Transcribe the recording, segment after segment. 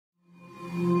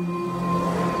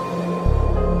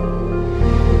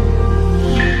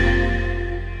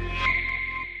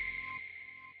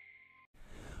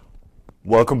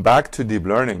Welcome back to Deep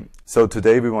Learning. So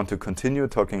today we want to continue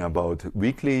talking about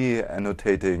weakly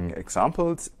annotating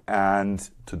examples, and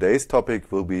today's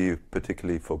topic will be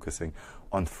particularly focusing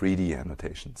on 3D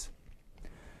annotations.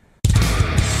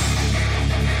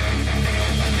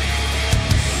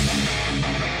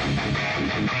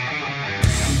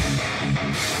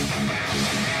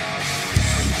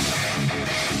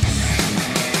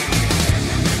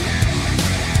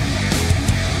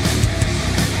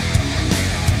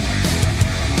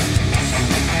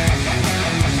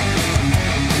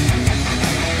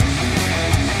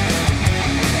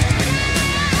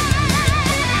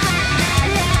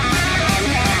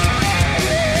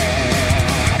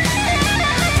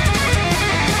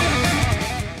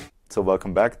 So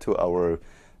welcome back to our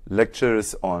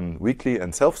lectures on weakly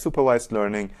and self-supervised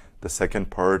learning, the second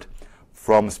part,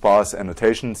 from sparse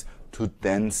annotations to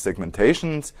dense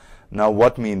segmentations. Now,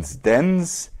 what means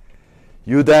dense?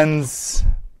 Dense?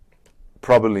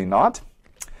 Probably not.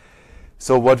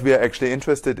 So what we are actually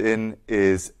interested in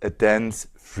is a dense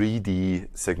 3D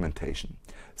segmentation.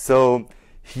 So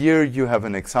here you have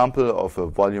an example of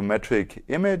a volumetric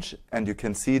image, and you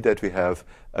can see that we have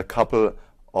a couple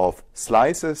of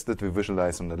slices that we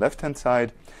visualize on the left-hand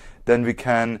side. Then we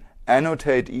can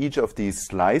annotate each of these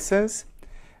slices,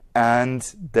 and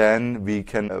then we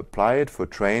can apply it for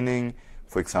training,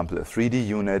 for example, a 3D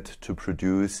unit to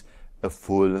produce a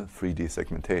full 3D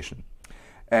segmentation.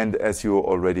 And as you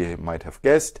already might have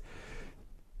guessed,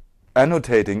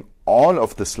 annotating all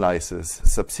of the slices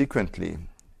subsequently,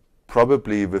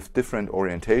 probably with different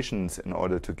orientations in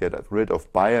order to get rid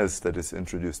of bias that is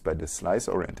introduced by the slice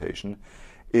orientation,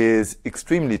 is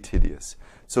extremely tedious.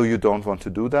 So you don't want to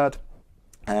do that.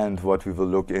 And what we will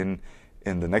look in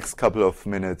the next couple of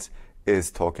minutes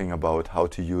is talking about how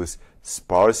to use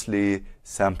sparsely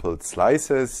sampled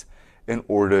slices in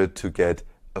order to get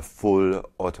a full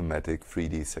automatic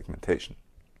 3D segmentation.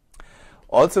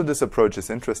 Also, this approach is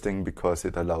interesting because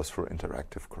it allows for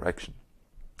interactive correction.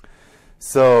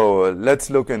 So let's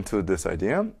look into this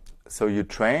idea. So you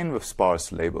train with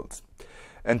sparse labels.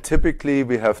 And typically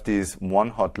we have these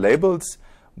one-hot labels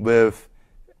with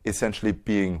essentially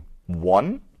being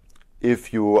 1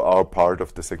 if you are part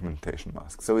of the segmentation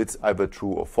mask. So it's either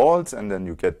true or false, and then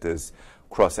you get this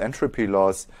cross-entropy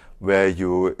loss where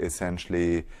you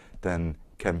essentially then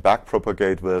can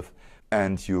backpropagate with,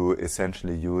 and you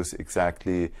essentially use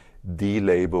exactly the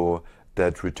label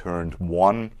that returned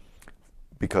 1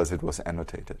 because it was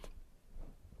annotated.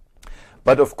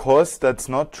 But of course, that's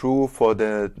not true for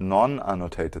the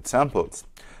non-annotated samples.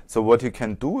 So what you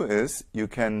can do is you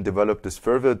can develop this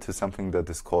further to something that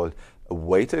is called a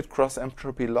weighted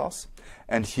cross-entropy loss.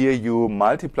 And here you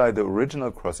multiply the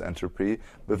original cross-entropy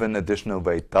with an additional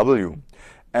weight W.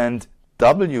 And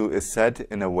W is set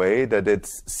in a way that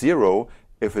it's 0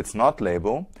 if it's not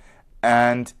label,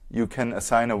 and you can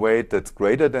assign a weight that's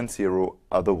greater than 0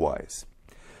 otherwise.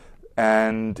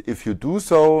 And if you do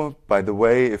so, by the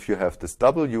way, if you have this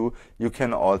W, you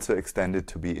can also extend it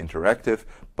to be interactive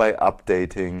by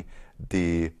updating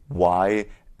the Y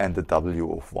and the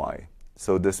W of Y.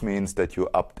 So this means that you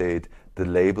update the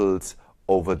labels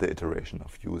over the iteration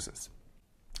of users.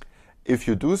 If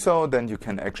you do so, then you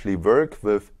can actually work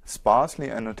with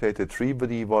sparsely annotated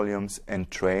 3D volumes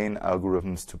and train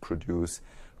algorithms to produce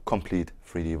complete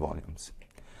 3D volumes.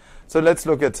 So let's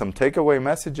look at some takeaway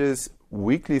messages.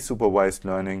 Weakly supervised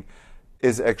learning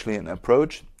is actually an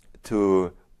approach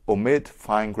to omit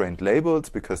fine-grained labels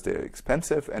because they're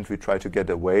expensive, and we try to get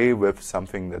away with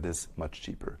something that is much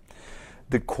cheaper.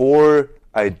 The core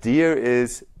idea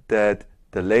is that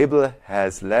the label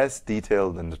has less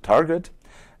detail than the target,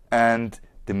 and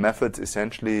the methods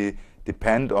essentially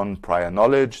depend on prior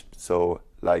knowledge, so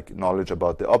like knowledge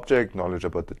about the object, knowledge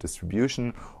about the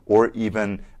distribution, or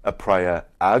even a prior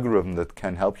algorithm that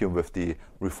can help you with the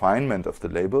refinement of the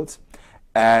labels,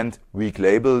 and weak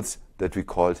labels that we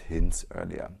called hints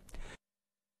earlier.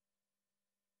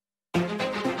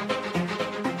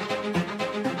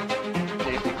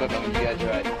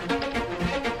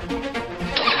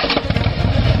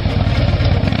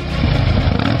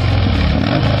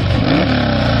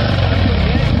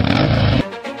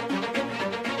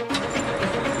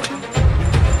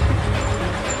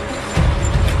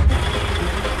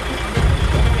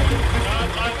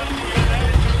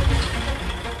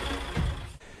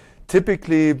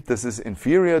 Typically, this is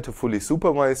inferior to fully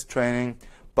supervised training,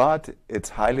 but it's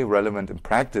highly relevant in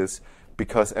practice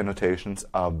because annotations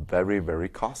are very, very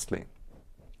costly.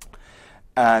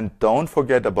 And don't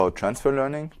forget about transfer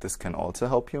learning. This can also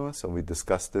help you. So we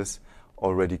discussed this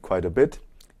already quite a bit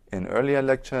in earlier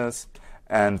lectures.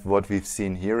 And what we've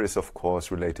seen here is, of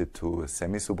course, related to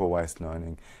semi-supervised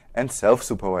learning and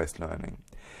self-supervised learning.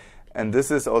 And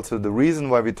this is also the reason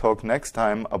why we talk next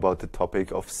time about the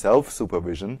topic of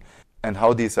self-supervision and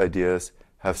how these ideas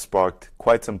have sparked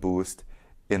quite some boost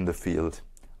in the field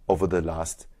over the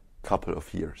last couple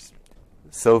of years.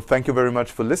 So thank you very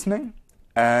much for listening,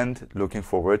 and looking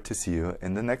forward to see you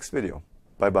in the next video.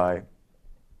 Bye-bye.